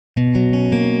Good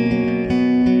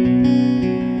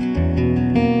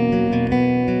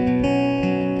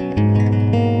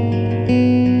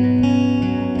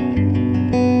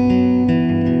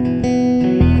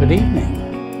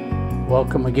evening.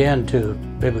 Welcome again to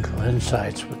Biblical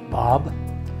Insights with Bob.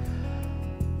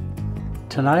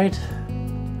 Tonight,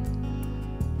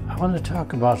 I want to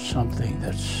talk about something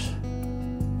that's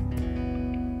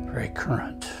very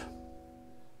current.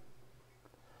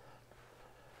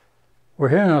 We're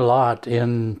hearing a lot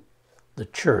in the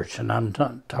church, and I'm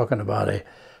not talking about a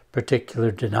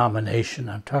particular denomination.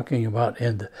 I'm talking about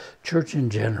in the church in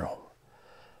general,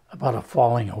 about a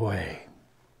falling away.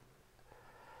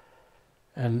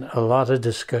 And a lot of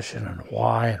discussion on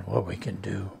why and what we can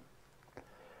do.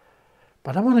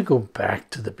 But I want to go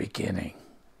back to the beginning.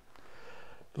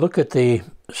 Look at the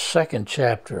second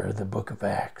chapter of the book of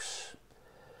Acts.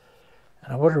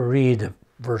 And I want to read a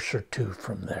verse or two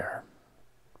from there.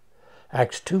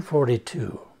 Acts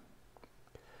 2:42.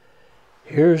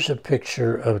 Here's a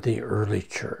picture of the early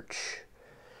church.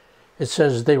 It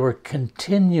says they were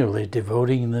continually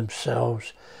devoting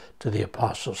themselves to the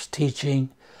apostles' teaching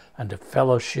and to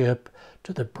fellowship,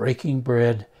 to the breaking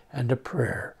bread and to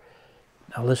prayer.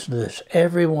 Now listen to this.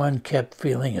 Everyone kept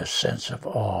feeling a sense of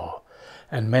awe,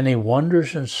 and many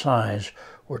wonders and signs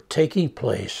were taking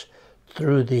place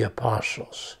through the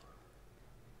apostles.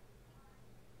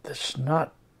 That's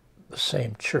not the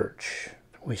same church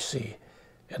we see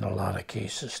in a lot of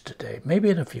cases today, maybe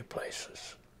in a few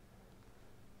places.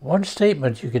 One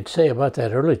statement you could say about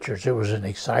that early church, it was an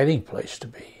exciting place to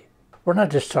be. We're not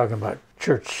just talking about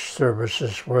church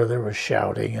services where there was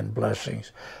shouting and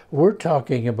blessings. We're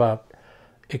talking about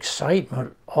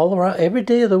excitement all around, every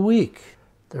day of the week.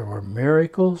 There were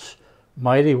miracles,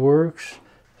 mighty works.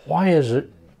 Why is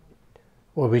it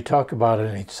when we talk about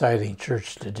an exciting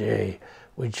church today,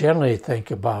 we generally think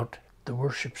about the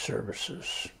worship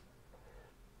services?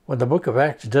 When the book of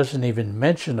Acts doesn't even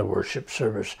mention the worship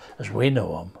service as we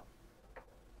know them.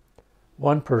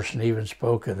 One person even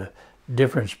spoke of the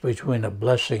difference between a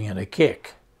blessing and a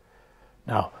kick.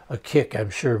 Now, a kick,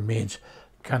 I'm sure, means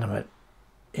kind of an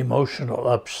emotional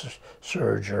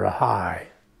upsurge or a high.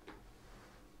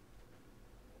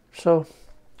 So,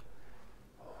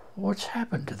 what's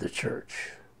happened to the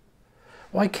church?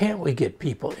 Why can't we get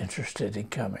people interested in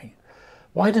coming?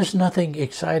 Why does nothing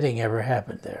exciting ever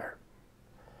happen there?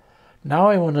 Now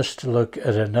I want us to look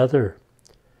at another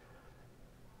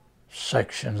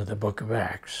section of the book of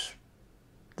Acts.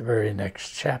 The very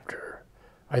next chapter,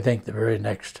 I think the very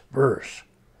next verse,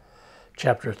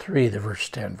 chapter 3, the verse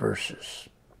 10 verses.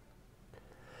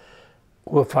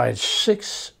 We'll find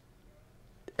 6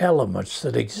 elements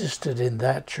that existed in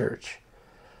that church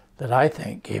that I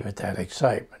think gave it that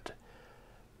excitement.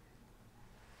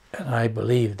 And I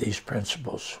believe these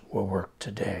principles will work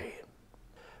today.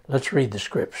 Let's read the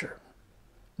scripture.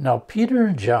 Now Peter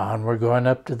and John were going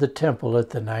up to the temple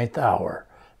at the 9th hour,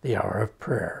 the hour of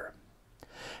prayer.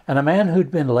 And a man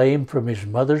who'd been lame from his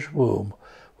mother's womb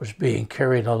was being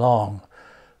carried along,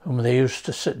 whom they used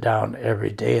to sit down every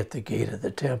day at the gate of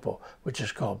the temple, which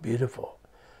is called Beautiful,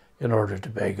 in order to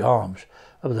beg alms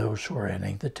of those who were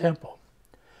entering the temple.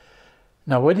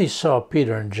 Now when he saw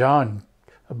Peter and John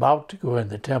about to go in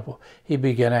the temple, he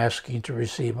began asking to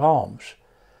receive alms.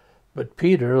 But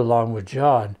Peter, along with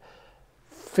John,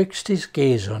 fixed his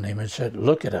gaze on him and said,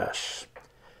 "Look at us."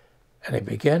 And he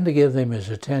began to give them his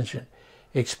attention,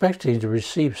 expecting to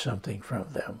receive something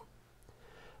from them.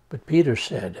 But Peter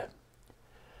said,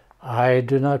 "I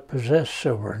do not possess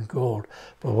silver and gold,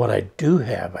 but what I do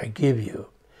have I give you.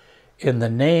 In the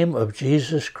name of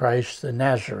Jesus Christ the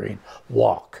Nazarene,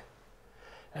 walk."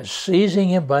 And seizing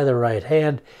him by the right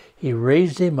hand, he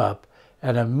raised him up,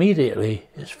 and immediately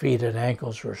his feet and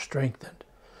ankles were strengthened.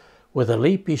 With a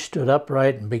leap he stood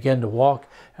upright and began to walk,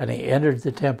 and he entered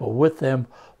the temple with them,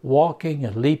 walking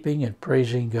and leaping and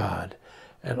praising God.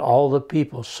 And all the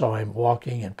people saw him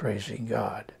walking and praising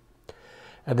God.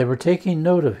 And they were taking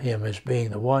note of him as being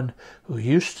the one who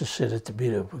used to sit at the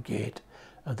Beautiful gate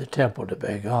of the temple to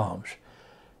beg alms.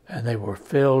 And they were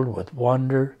filled with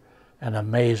wonder and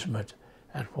amazement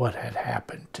at what had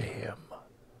happened to him.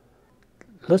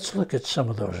 Let's look at some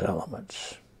of those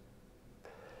elements.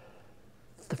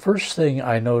 The first thing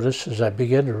I noticed as I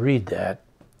began to read that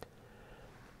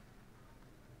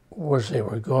was they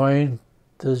were going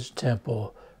to the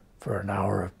temple for an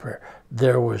hour of prayer.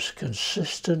 There was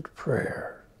consistent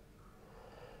prayer.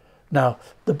 Now,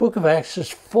 the book of Acts is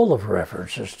full of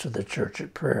references to the church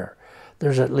at prayer.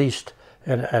 There's at least,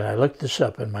 and I looked this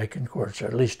up in my concordance,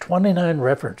 at least 29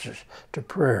 references to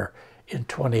prayer in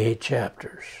 28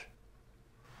 chapters.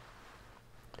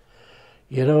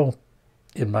 You know,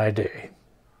 in my day,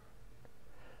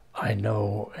 I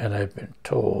know, and I've been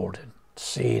told and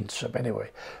seen some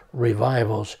anyway,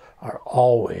 revivals are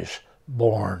always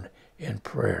born in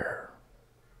prayer.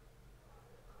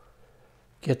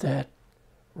 Get that?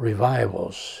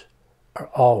 Revivals are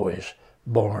always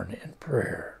born in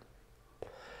prayer.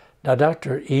 Now,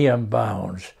 Dr. E.M.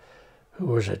 Bounds, who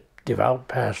was a devout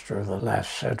pastor of the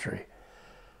last century,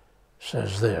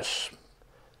 says this: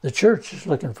 the church is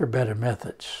looking for better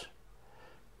methods.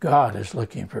 God is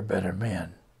looking for better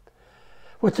men.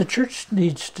 What the church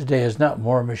needs today is not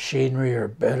more machinery or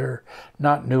better,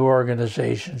 not new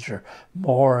organizations or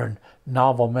more and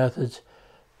novel methods,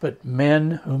 but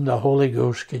men whom the Holy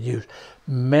Ghost could use.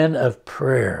 Men of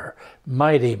prayer,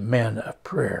 mighty men of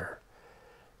prayer.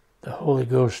 The Holy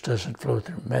Ghost doesn't flow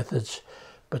through methods,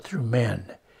 but through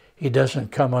men. He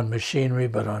doesn't come on machinery,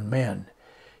 but on men.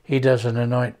 He doesn't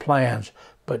anoint plans,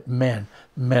 but men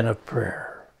of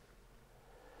prayer.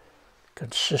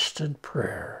 Consistent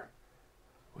prayer.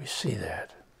 We see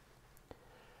that.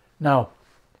 Now,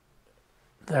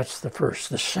 that's the first.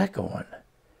 The second one,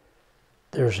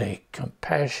 there's a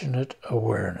compassionate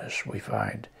awareness we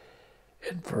find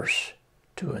in verse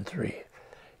 2 and 3.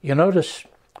 You notice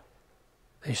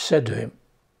they said to him,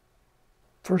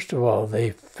 first of all, they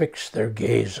fixed their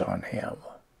gaze on him.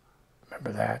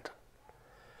 Remember that?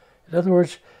 In other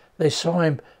words, they saw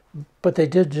him, but they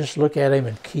didn't just look at him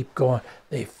and keep going.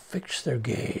 They fixed their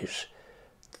gaze.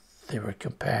 They were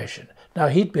compassionate. Now,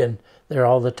 he'd been there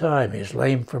all the time. He's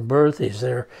lame from birth. He's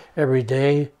there every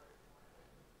day.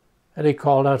 And he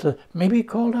called out to, maybe he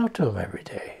called out to him every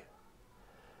day.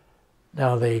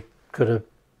 Now, they could have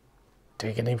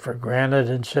taken him for granted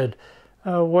and said,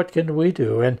 what can we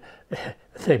do? And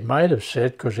they might have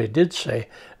said, because they did say,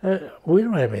 we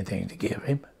don't have anything to give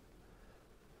him.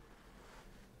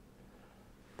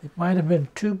 They might have been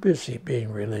too busy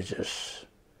being religious.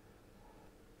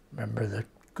 Remember the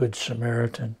Good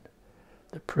Samaritan,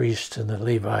 the priest and the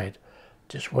Levite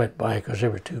just went by because they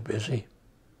were too busy.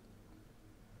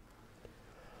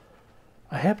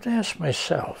 I have to ask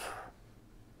myself,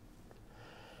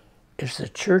 is the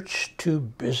church too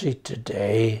busy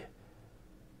today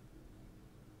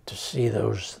to see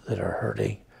those that are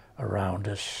hurting around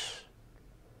us?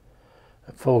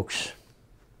 And folks,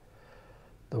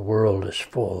 the world is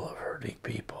full of hurting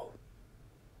people.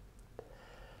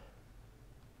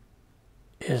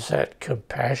 Is that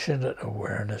compassionate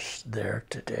awareness there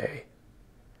today?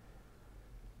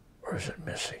 Or is it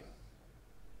missing?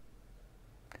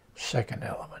 Second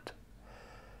element.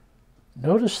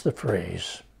 Notice the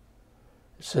phrase.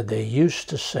 It said they used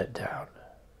to sit down.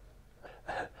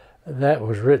 That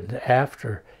was written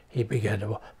after he began to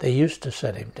walk. They used to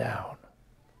set him down.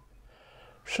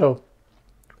 So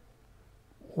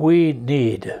we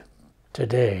need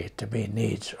today to be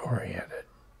needs-oriented.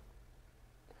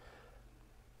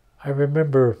 I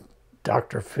remember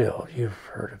Dr. Phil, you've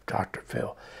heard of Dr.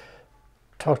 Phil,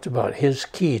 talked about his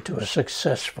key to a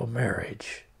successful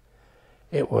marriage.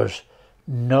 It was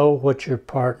know what your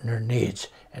partner needs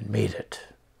and meet it.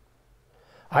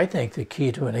 I think the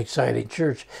key to an exciting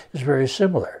church is very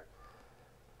similar.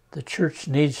 The church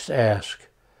needs to ask,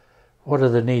 what are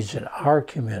the needs in our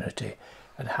community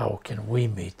and how can we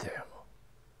meet them?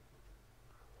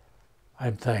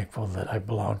 I'm thankful that I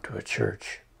belong to a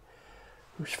church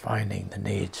who's finding the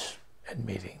needs and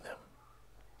meeting them.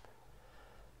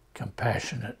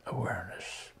 Compassionate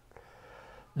awareness.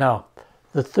 Now,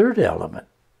 the third element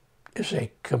is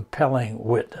a compelling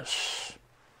witness.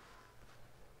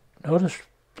 Notice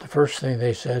the first thing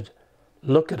they said,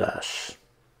 look at us.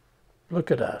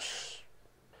 Look at us.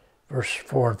 Verse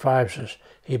 4 and 5 says,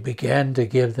 he began to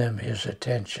give them his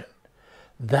attention.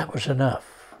 That was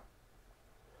enough.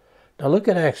 Now look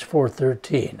at Acts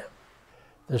 4:13.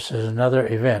 This is another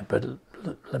event, but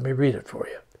let me read it for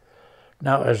you.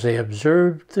 Now, as they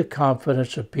observed the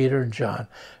confidence of Peter and John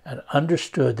and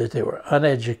understood that they were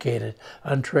uneducated,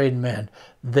 untrained men,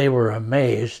 they were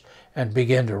amazed and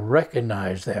began to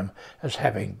recognize them as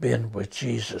having been with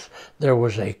Jesus. There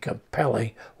was a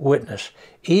compelling witness.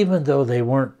 Even though they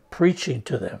weren't preaching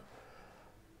to them,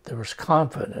 there was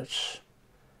confidence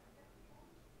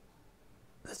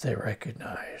that they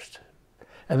recognized.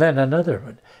 And then another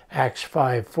one, Acts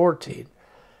 5:14.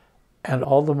 And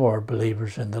all the more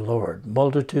believers in the Lord,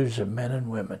 multitudes of men and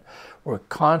women, were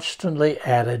constantly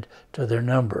added to their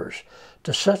numbers,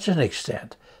 to such an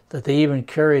extent that they even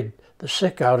carried the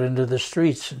sick out into the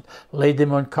streets and laid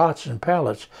them on cots and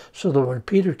pallets, so that when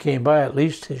Peter came by, at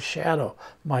least his shadow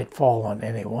might fall on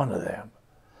any one of them.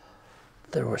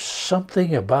 There was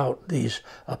something about these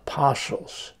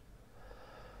apostles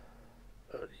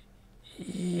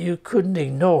you couldn't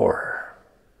ignore.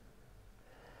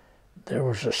 There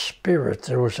was a spirit,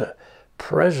 there was a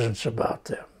presence about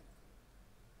them.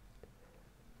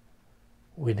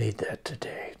 We need that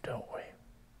today, don't we?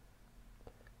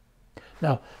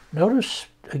 Now, notice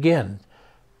again,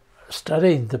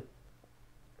 studying the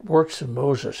works of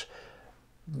Moses,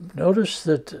 notice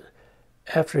that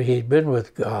after he'd been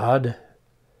with God,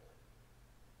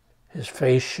 his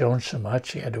face shone so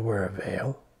much he had to wear a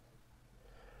veil.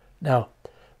 Now,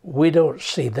 we don't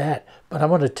see that, but I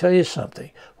want to tell you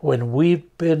something. When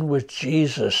we've been with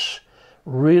Jesus,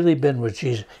 really been with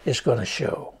Jesus, it's going to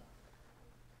show.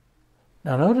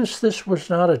 Now notice this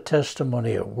was not a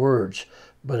testimony of words,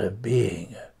 but of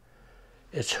being.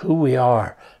 It's who we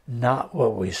are, not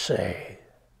what we say.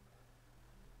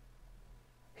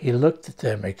 He looked at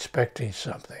them expecting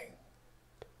something.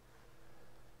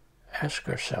 Ask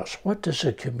ourselves, what does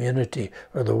the community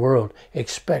or the world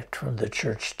expect from the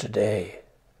church today?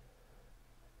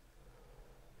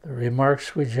 The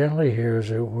remarks we generally hear is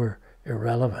that we're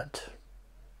irrelevant.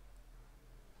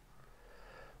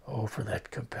 Oh, for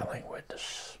that compelling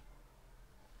witness.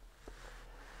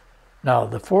 Now,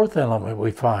 the fourth element we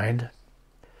find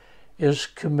is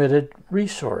committed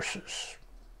resources.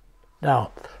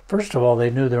 Now, first of all, they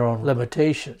knew their own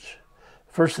limitations.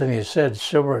 First thing he said,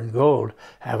 silver and gold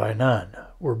have I none.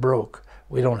 We're broke.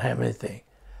 We don't have anything.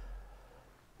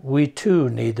 We too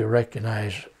need to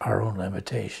recognize our own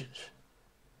limitations.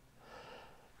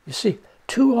 You see,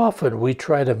 too often we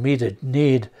try to meet a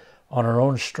need on our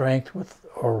own strength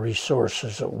or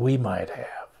resources that we might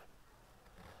have.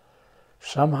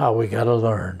 Somehow we got to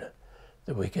learn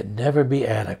that we can never be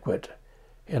adequate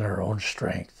in our own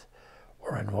strength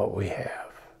or in what we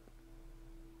have.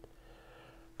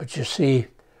 But you see,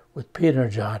 with Peter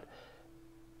and John,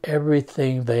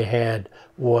 everything they had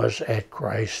was at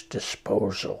Christ's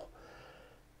disposal.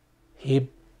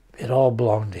 It all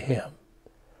belonged to him.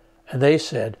 And they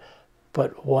said,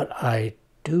 but what I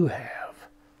do have,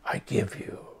 I give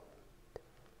you.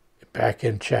 Back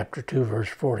in chapter 2, verse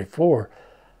 44,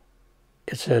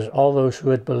 it says, all those who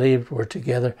had believed were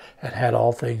together and had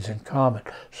all things in common.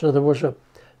 So there was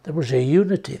a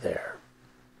unity there.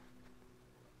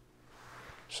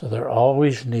 So there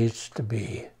always needs to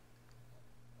be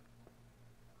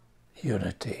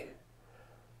unity,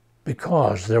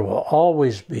 because there will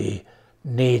always be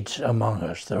needs among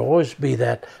us. There will always be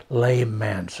that lame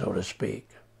man, so to speak.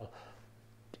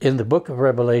 In the book of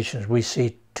Revelations, we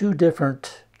see two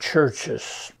different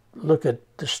churches. Look at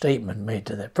the statement made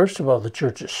to them. First of all, the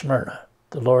church at Smyrna.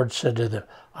 The Lord said to them,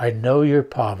 I know your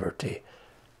poverty,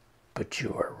 but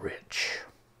you are rich.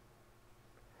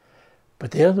 But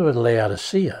the other was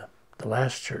Laodicea, the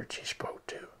last church he spoke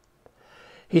to.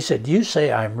 He said, you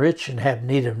say I'm rich and have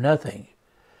need of nothing.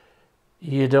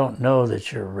 You don't know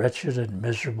that you're wretched and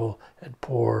miserable and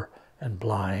poor and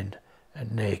blind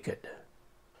and naked.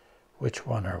 Which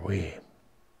one are we?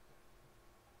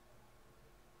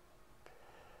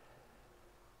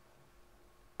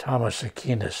 Thomas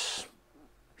Aquinas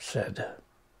said,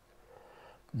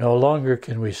 no longer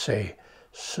can we say,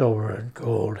 silver and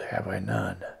gold have I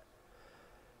none.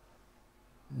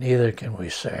 Neither can we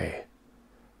say,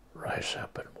 rise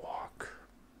up and walk.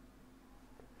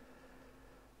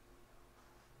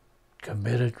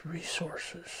 Committed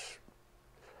resources.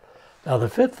 Now the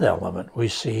fifth element we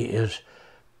see is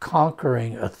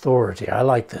conquering authority. I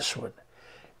like this one.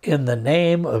 In the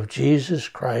name of Jesus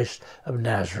Christ of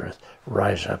Nazareth,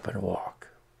 rise up and walk.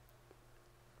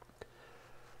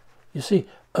 You see,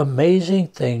 amazing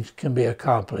things can be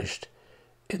accomplished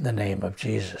in the name of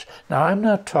Jesus. Now, I'm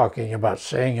not talking about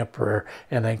saying a prayer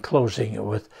and then closing it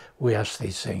with, we ask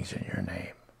these things in your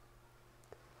name.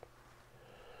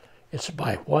 It's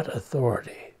by what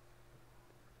authority?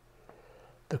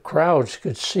 The crowds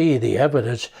could see the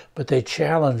evidence, but they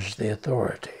challenged the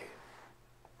authority.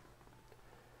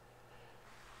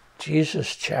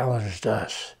 Jesus challenged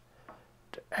us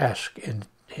to ask in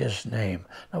his name.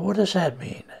 Now, what does that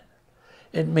mean?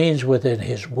 It means within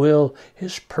his will,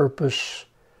 his purpose.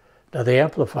 Now, the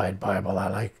Amplified Bible, I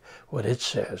like what it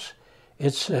says.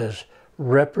 It says,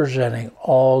 representing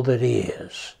all that he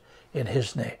is in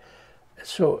his name.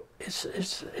 So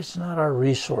it's not our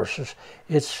resources.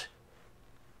 It's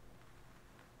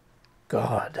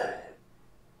God.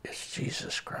 It's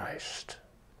Jesus Christ.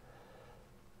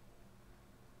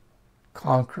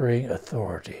 Conquering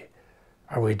authority.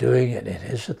 Are we doing it in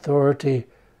his authority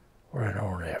or in our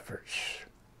own efforts?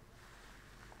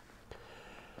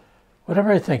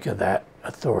 Whenever I think of that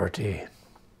authority,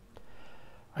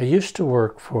 I used to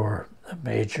work for a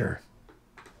major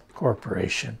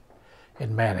corporation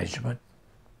in management,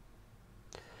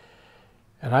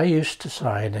 and I used to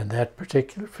sign in that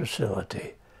particular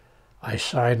facility I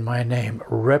signed my name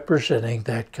representing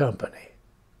that company.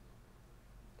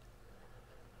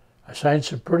 I signed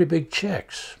some pretty big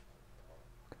checks.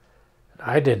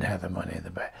 I didn't have the money in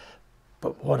the bank.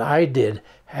 But what I did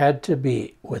had to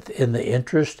be within the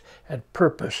interest and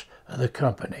purpose of the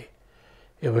company.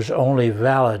 It was only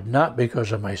valid not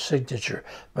because of my signature,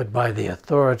 but by the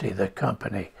authority of the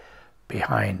company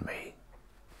behind me.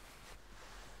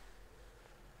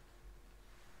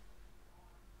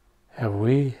 Have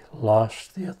we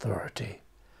lost the authority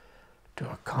to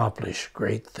accomplish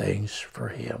great things for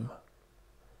Him?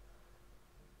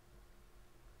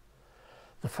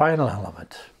 The final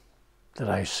element that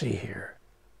I see here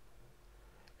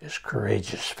is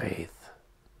courageous faith.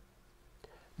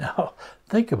 Now,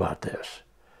 think about this.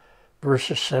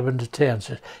 Verses 7 to 10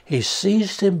 says, He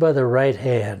seized him by the right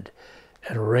hand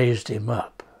and raised him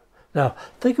up. Now,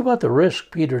 think about the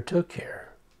risk Peter took here.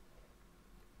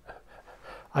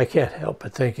 I can't help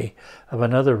but thinking of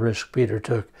another risk Peter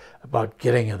took about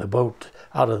getting in the boat,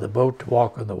 out of the boat to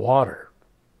walk on the water.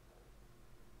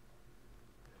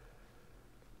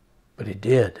 But he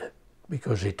did,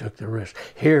 because he took the risk.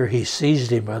 Here he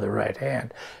seized him by the right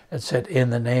hand and said, in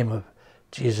the name of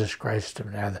Jesus Christ of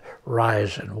Nazareth,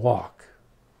 rise and walk.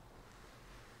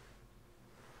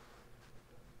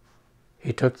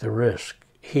 He took the risk.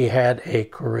 He had a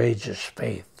courageous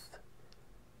faith.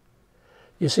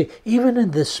 You see, even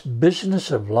in this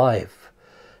business of life,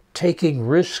 taking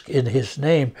risk in His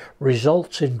name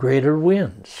results in greater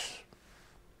wins.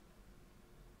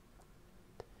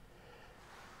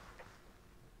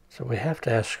 So we have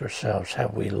to ask ourselves,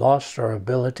 have we lost our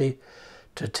ability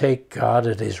to take God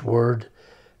at His word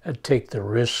and take the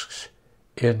risks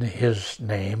in His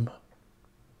name?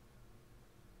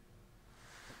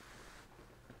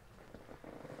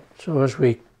 So as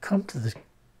we come to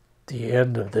the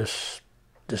end of this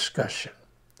discussion,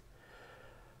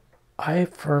 I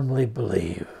firmly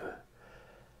believe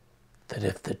that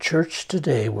if the church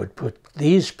today would put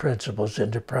these principles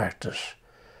into practice,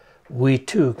 we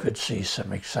too could see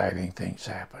some exciting things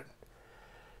happen.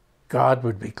 God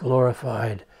would be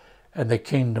glorified and the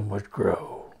kingdom would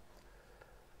grow.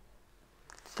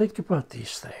 Think about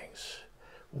these things.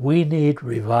 We need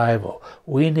revival.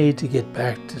 We need to get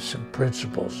back to some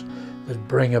principles that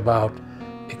bring about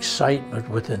excitement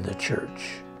within the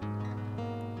church.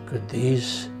 Could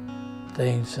these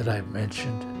things that I've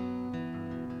mentioned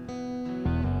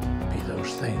be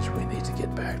those things we need to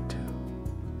get back to?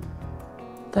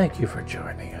 Thank you for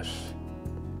joining us.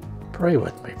 Pray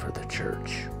with me for the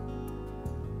church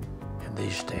in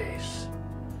these days,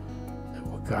 that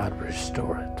will God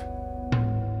restore it.